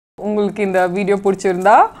உங்களுக்கு இந்த வீடியோ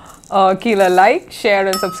பிடிச்சிருந்தா கீழே like share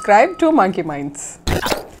and subscribe to Monkey Minds.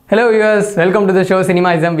 Hello viewers, welcome to the show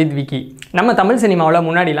Cinemaism with Vicky. நம்ம தமிழ் சினிமாவில்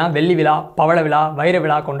முன்னாடிலாம் வெள்ளி விழா, பவள விழா, வைர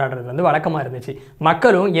விழா கொண்டாடுறது வந்து வழக்கமாக இருந்துச்சு.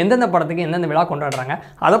 மக்களும் எந்தெந்த படத்துக்கு எந்தெந்த விழா கொண்டாடுறாங்க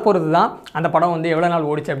அதை பொறுத்து தான் அந்த படம் வந்து எவ்வளோ நாள்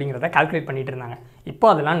ஓடிச்சு அப்படிங்கிறத கால்குலேட் பண்ணிட்டு இருந்தாங்க. இப்போ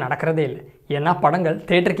அதெல்லாம் நடக்கிறதே இல்லை. ஏன்னா படங்கள்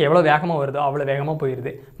தேட்டருக்கு எவ்வளோ வேகமாக வருதோ அவ்வளோ வேகமாக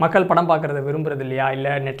போயிடுது. மக்கள் படம் பார்க்குறத விரும்புறது இல்லையா,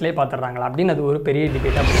 இல்லை நெட்லேயே பார்த்துட்றாங்களா அப்படின்னு அது ஒரு பெரிய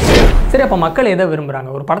டிபேட்டாக போயிடுது. சரி, அப்போ மக்கள் எதை விரும்புகிறாங்க?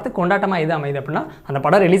 ஒரு படத்துக்கு கொண்டாட்டமாக எது அமையுது அப்படின்னா அந்த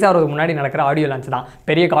படம் ரிலீஸ் ஆகிறதுக்கு முன்னாடி நடக்கிற ஆடியோ லான்ச் தான்.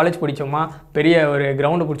 பெரிய காலேஜ் பிடிச்சோமா, பெரிய ஒரு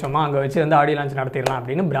கிரவுண்டு பிடிச்சோமா, அங்கே வச்சு வந்து ஆடியோ லான்ச் நடத்திடலாம்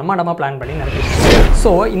அப்படின்னு பிரம்மாண்டமாக பிளான் பண்ணி நடத்திடுறாங்க.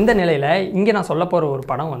 ஸோ இந்த நிலையில் இங்கே நான் சொல்ல போகிற ஒரு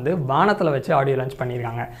படம் வந்து வானத்தில் வச்சு ஆடியோ லான்ச்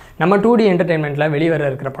பண்ணியிருக்காங்க. நம்ம 2D என்டர்டெயின்மெண்ட்டில்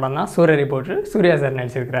வெளிவர இருக்கிற படம் தான் சூரரை போற்று. சூர்யா சார்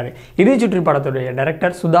நடிச்சிருக்கிறாரு. இதை சுற்றி படத்துடைய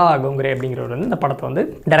டைரக்டர் சுதா கோங்கரே அப்படிங்கிறவர் வந்து இந்த படத்தை வந்து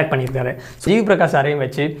டைரக்ட் பண்ணியிருக்காரு. ஜிவி பிரகாஷ் சாரையும்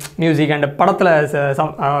வச்சு மியூசிக் அண்ட் படத்தில்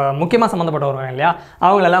முக்கியமாக சம்மந்தப்பட்டவங்க இல்லையா,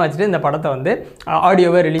 அவங்களெல்லாம் வச்சுட்டு இந்த படத்தை வந்து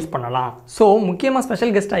ஆடியோவை ரிலீஸ் பண்ணலாம். ஸோ முக்கியமாக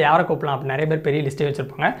ஸ்பெஷல் கெஸ்ட்டாக யாரை கூப்பிடலாம் அப்படின்னு நிறைய பேர் பெரிய லிஸ்ட்டே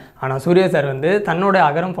வச்சுருப்பாங்க. ஆனால் சூர்யா சார் வந்து தன்னோட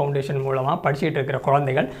அகரம் ஃபவுண்டேஷன் மூலமாக படிச்சுட்டு இருக்கிற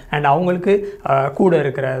குழந்தைகள் அண்ட் அவங்களுக்கு கூட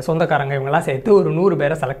இருக்கிற சொந்தக்காரங்க இவங்கெல்லாம் சேர்த்து ஒரு 100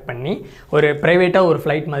 பேரை செலக்ட் பண்ணி ஒரு ப்ரைவேட்டாக ஒரு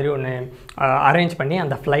ஃப்ளைட் மாதிரி ஒன்று அரேஞ்ச் பண்ணி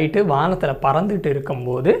அந்த ஃப்ளைட்டு வானத்தில் பறந்துட்டு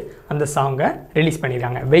இருக்கும்போது அந்த சாங்கை ரிலீஸ்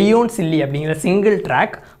பண்ணியிருக்காங்க. வெய்யோன் சில்லி அப்படிங்கிற சிங்கிள்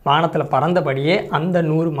ட்ராக் வானத்தில் பறந்தபடியே அந்த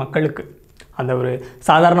 100 மக்களுக்கு, அந்த ஒரு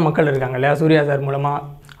சாதாரண மக்கள் இருக்காங்க இல்லையா, சூர்யா சார் மூலமாக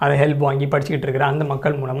அதை ஹெல்ப் வாங்கி படிச்சுக்கிட்டு இருக்கிற அந்த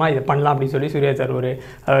மக்கள் மூலமாக இதை பண்ணலாம் அப்படின்னு சொல்லி சூர்யா சார் ஒரு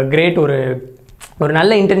கிரேட் ஒரு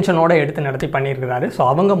நல்ல இன்டென்ஷனோடு எடுத்து நடத்தி பண்ணியிருக்கிறாரு. ஸோ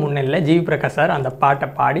அவங்க முன்னிலையில் ஜிவி பிரகாஷ் சார் அந்த பாட்டை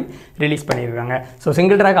பாடி ரிலீஸ் பண்ணியிருக்காங்க. ஸோ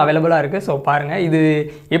சிங்கிள் ட்ராக் அவைலபிளாக இருக்குது. ஸோ பாருங்கள், இது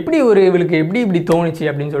எப்படி இவளுக்கு இப்படி தோணுச்சு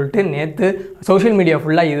அப்படின்னு சொல்லிட்டு நேற்று சோஷியல் மீடியா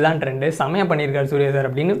ஃபுல்லாக இதுதான் ட்ரெண்டு. செமையாக பண்ணியிருக்காரு சூர்யா சார்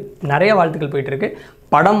அப்படின்னு நிறைய வாழ்த்துக்கள் போயிட்டுருக்கு.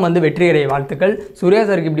 படம் வந்து வெற்றியடைய வாழ்த்துக்கள். சூர்யா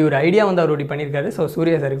சாருக்கு இப்படி ஒரு ஐடியா வந்து அவர் இப்படி பண்ணியிருக்காரு. ஸோ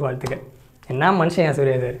சூர்யா சாருக்கு வாழ்த்துக்கள். என்ன மனுஷன் ஏன்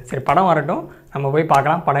சூர்யா சார். சரி, படம் வரட்டும், நம்ம போய்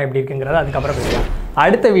பார்க்கலாம் படம் எப்படி இருக்குங்கிறத அதுக்கப்புறம் பேசலாம்.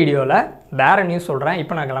 அடுத்த வீடியோவில் வேறு நியூஸ் சொல்கிறேன்.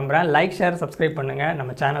 இப்போ நான் கிளம்புறேன். லைக் ஷேர் சப்ஸ்கிரைப் பண்ணுங்கள்.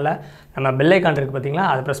 நம்ம சேனலை நம்ம பெல் ஐகான் இருக்குது பார்த்தீங்களா,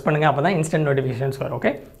 அதை ப்ரெஸ் பண்ணுங்கள். அப்போ தான் இன்ஸ்டன்ட் நோட்டிஃபிகேஷன்ஸ் வரும்.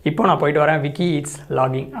 ஓகே, இப்போ நான் போயிட்டு வரேன். Vicky it's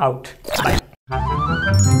logging out. By.